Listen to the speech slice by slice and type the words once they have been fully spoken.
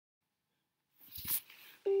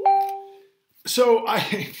So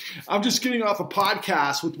I'm just getting off a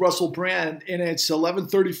podcast with Russell Brand, and it's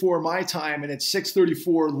 11:34 my time, and it's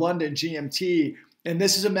 6:34 London GMT. And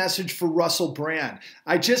this is a message for Russell Brand.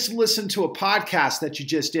 I just listened to a podcast that you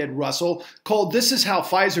just did, Russell, called "This Is How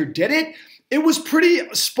Pfizer Did It." It was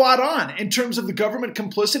pretty spot on in terms of the government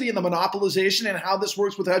complicity and the monopolization and how this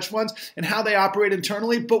works with hedge funds and how they operate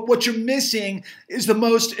internally. But what you're missing is the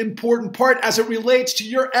most important part as it relates to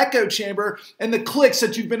your echo chamber and the clicks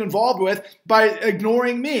that you've been involved with by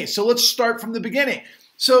ignoring me. So let's start from the beginning.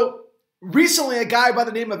 So recently, a guy by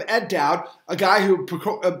the name of Ed Dowd, a guy who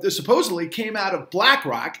supposedly came out of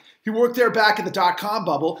BlackRock, he worked there back in the dot-com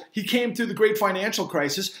bubble. He came through the great financial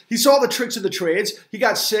crisis. He saw the tricks of the trades. He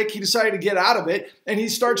got sick. He decided to get out of it. And he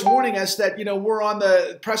starts warning us that, we're on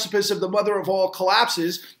the precipice of the mother of all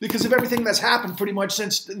collapses because of everything that's happened pretty much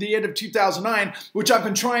since the end of 2009, which I've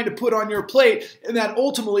been trying to put on your plate. And that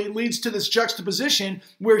ultimately leads to this juxtaposition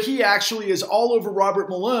where he actually is all over Robert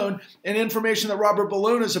Malone, and information that Robert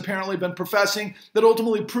Malone has apparently been professing that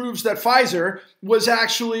ultimately proves that Pfizer was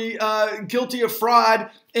actually guilty of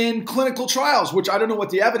fraud in clinical trials, which I don't know what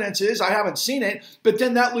the evidence is. I haven't seen it. But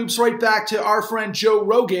then that loops right back to our friend Joe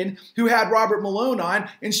Rogan, who had Robert Malone on.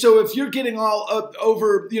 And so if you're getting all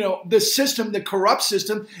over, the system, the corrupt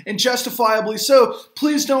system, and justifiably so,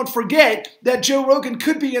 please don't forget that Joe Rogan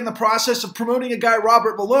could be in the process of promoting a guy,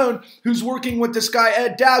 Robert Malone, who's working with this guy,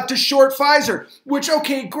 Ed Dowd, to short Pfizer, which,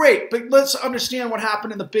 okay, great. But let's understand what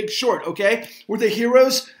happened in The Big Short, okay? Were the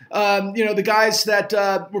heroes, the guys that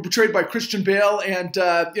were portrayed by Christian Bale and,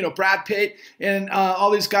 Brad Pitt and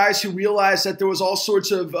all these guys who realized that there was all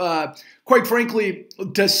sorts of, quite frankly,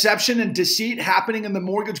 deception and deceit happening in the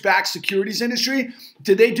mortgage-backed securities industry?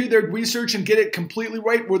 Did they do their research and get it completely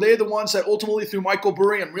right? Were they the ones that ultimately, through Michael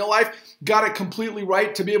Burry in real life, got it completely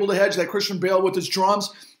right to be able to hedge that Christian Bale with his drums,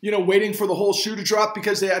 waiting for the whole shoe to drop?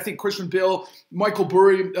 Because I think Christian Bale, Michael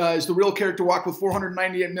Burry is the real character, walked with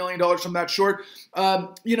 $498 million from that short.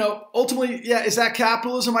 Ultimately, yeah, is that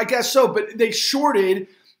capitalism? I guess so. But they shorted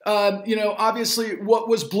obviously what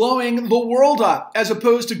was blowing the world up, as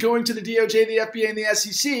opposed to going to the DOJ, the FBI, and the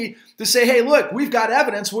SEC to say, hey, look, we've got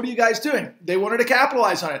evidence. What are you guys doing? They wanted to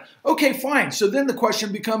capitalize on it. Okay, fine. So then the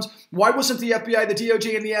question becomes, why wasn't the FBI, the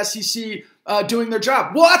DOJ, and the SEC doing their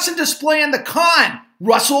job? Well, that's in displaying the con,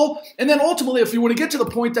 Russell. And then ultimately, if you want to get to the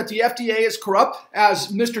point that the FDA is corrupt, as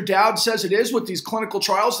Mr. Dowd says it is with these clinical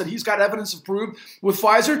trials that he's got evidence to prove with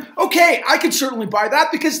Pfizer, okay, I could certainly buy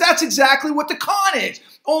that because that's exactly what the con is.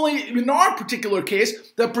 Only in our particular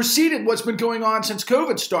case that preceded what's been going on since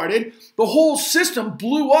COVID started, the whole system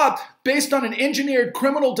blew up based on an engineered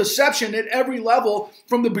criminal deception at every level,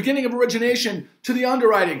 from the beginning of origination to the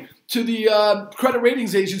underwriting, to the credit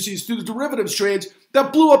ratings agencies, to the derivatives trades,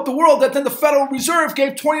 that blew up the world, that then the Federal Reserve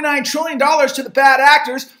gave $29 trillion to the bad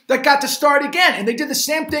actors that got to start again. And they did the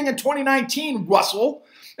same thing in 2019, Russell.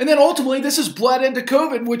 And then ultimately, this has bled into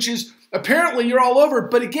COVID, which is apparently you're all over.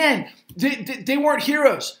 But again, they weren't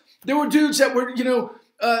heroes. They were dudes that were,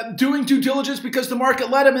 doing due diligence because the market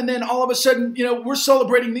let them. And then all of a sudden, we're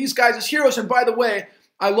celebrating these guys as heroes. And by the way,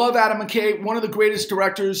 I love Adam McKay, one of the greatest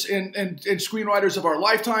directors and screenwriters of our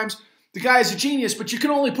lifetimes. The guy is a genius, but you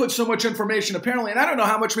can only put so much information, apparently. And I don't know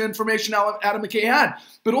how much information Adam McKay had.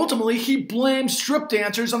 But ultimately, he blamed strip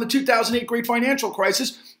dancers on the 2008 great financial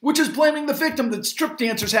crisis, which is blaming the victim that strip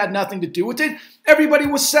dancers had nothing to do with it. Everybody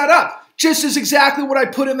was set up, just as exactly what I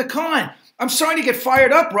put in the con. I'm starting to get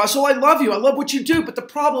fired up, Russell. I love you. I love what you do. But the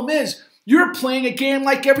problem is, you're playing a game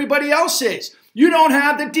like everybody else is. You don't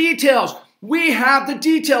have the details. We have the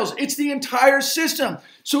details. It's the entire system.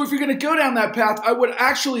 So if you're going to go down that path, I would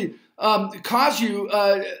actually cause you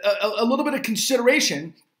a little bit of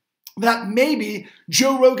consideration that maybe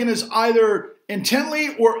Joe Rogan is either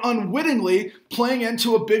intently or unwittingly playing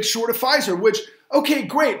into a big short of Pfizer, which, okay,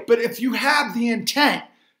 great. But if you have the intent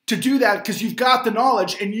to do that because you've got the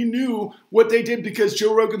knowledge and you knew what they did, because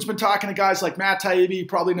Joe Rogan's been talking to guys like Matt Taibbi,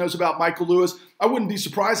 probably knows about Michael Lewis. I wouldn't be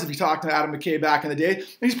surprised if he talked to Adam McKay back in the day. And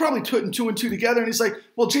he's probably putting two and two together and he's like,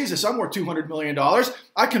 well, Jesus, I'm worth $200 million.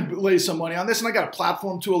 I can lay some money on this and I got a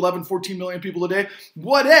platform to 11, 14 million people a day.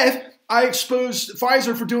 What if I expose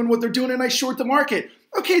Pfizer for doing what they're doing and I short the market?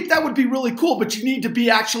 Okay, that would be really cool, but you need to be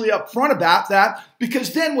actually upfront about that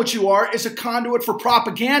because then what you are is a conduit for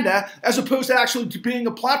propaganda as opposed to actually being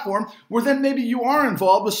a platform where then maybe you are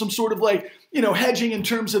involved with some sort of like, hedging in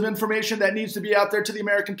terms of information that needs to be out there to the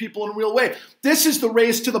American people in a real way. This is the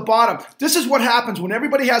race to the bottom. This is what happens when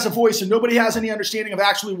everybody has a voice and nobody has any understanding of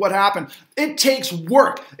actually what happened. It takes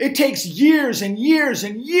work. It takes years and years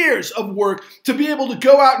and years of work to be able to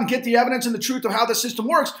go out and get the evidence and the truth of how the system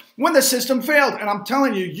works when the system failed. And I'm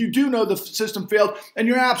telling you, you do know the system failed, and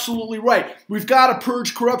you're absolutely right. We've got to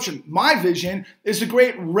purge corruption. My vision is the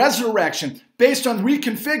great resurrection, based on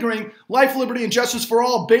reconfiguring life, liberty, and justice for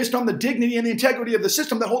all, based on the dignity and the integrity of the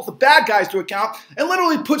system that holds the bad guys to account and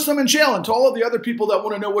literally puts them in jail. And to all of the other people that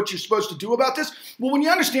want to know what you're supposed to do about this, well, when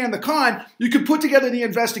you understand the con, you can put together the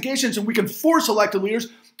investigations and we can force elected leaders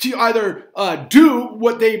to either do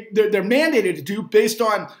what they're mandated to do based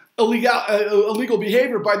on illegal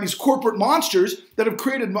behavior by these corporate monsters that have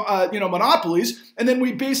created monopolies, and then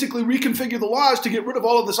we basically reconfigure the laws to get rid of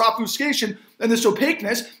all of this obfuscation and this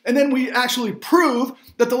opaqueness, and then we actually prove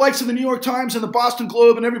that the likes of the New York Times and the Boston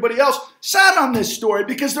Globe and everybody else sat on this story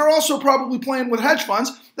because they're also probably playing with hedge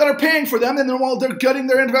funds that are paying for them, and they're gutting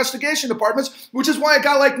their investigation departments, which is why a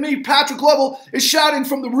guy like me, Patrick Lovell, is shouting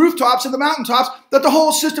from the rooftops and the mountaintops that the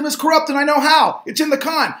whole system is corrupt, and I know how. It's in the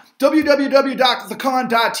con.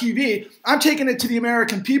 www.thecon.tv. I'm taking it to the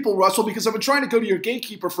American people, Russell, because I've been trying to go to your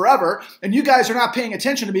gatekeeper forever, and you guys are not paying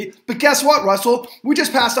attention to me. But guess what, Russell? We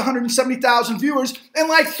just passed 170,000 viewers in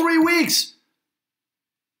like 3 weeks.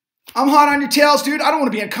 I'm hot on your tails, dude. I don't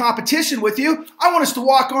want to be in competition with you. I want us to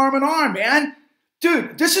walk arm in arm, man.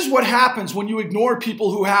 Dude, this is what happens when you ignore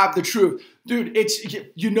people who have the truth. Dude,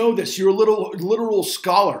 you know this. You're a literal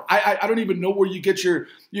scholar. I don't even know where you get your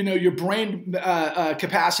brain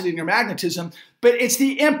capacity and your magnetism, but it's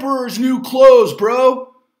the emperor's new clothes,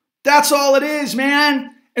 bro. That's all it is,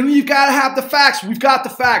 man. And you've got to have the facts. We've got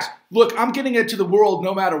the facts. Look, I'm getting it to the world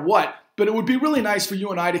no matter what. But it would be really nice for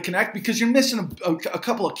you and I to connect because you're missing a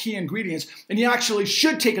couple of key ingredients, and you actually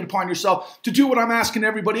should take it upon yourself to do what I'm asking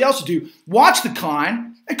everybody else to do. Watch the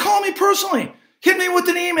con and call me personally. Hit me with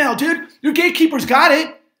an email, dude. Your gatekeeper's got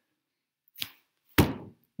it.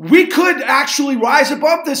 We could actually rise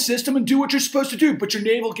above this system and do what you're supposed to do, but you're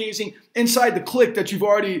navel-gazing inside the clique that you've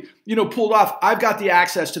already, pulled off. I've got the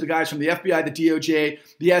access to the guys from the FBI, the DOJ,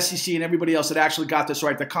 the SEC, and everybody else that actually got this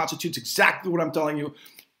right. That constitutes exactly what I'm telling you.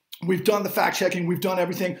 We've done the fact-checking. We've done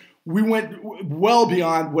everything. We went well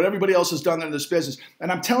beyond what everybody else has done in this business.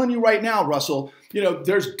 And I'm telling you right now, Russell,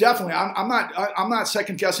 there's definitely, I'm not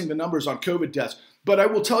second-guessing the numbers on COVID deaths, but I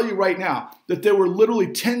will tell you right now that there were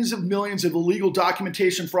literally tens of millions of illegal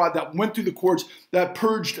documentation fraud that went through the courts that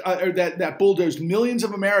purged, that bulldozed millions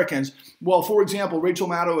of Americans. Well, for example, Rachel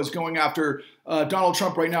Maddow is going after Donald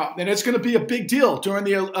Trump right now, and it's going to be a big deal during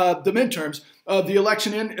the midterms of the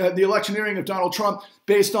electioneering of Donald Trump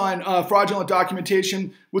based on fraudulent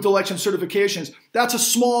documentation with election certifications. That's a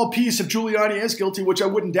small piece of Giuliani is guilty, which I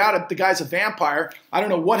wouldn't doubt it. The guy's a vampire. I don't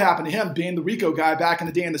know what happened to him being the RICO guy back in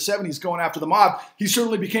the day in the 70s going after the mob. He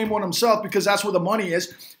certainly became one himself because that's where the money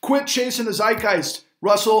is. Quit chasing the zeitgeist,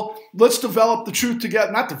 Russell. Let's develop the truth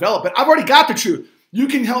together. Not develop it. I've already got the truth. You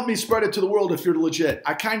can help me spread it to the world if you're legit.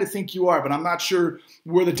 I kind of think you are, but I'm not sure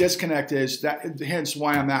where the disconnect is. Hence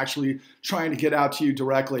why I'm actually trying to get out to you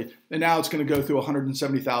directly. And now it's going to go through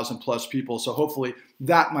 170,000 plus people. So hopefully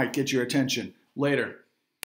that might get your attention. Later.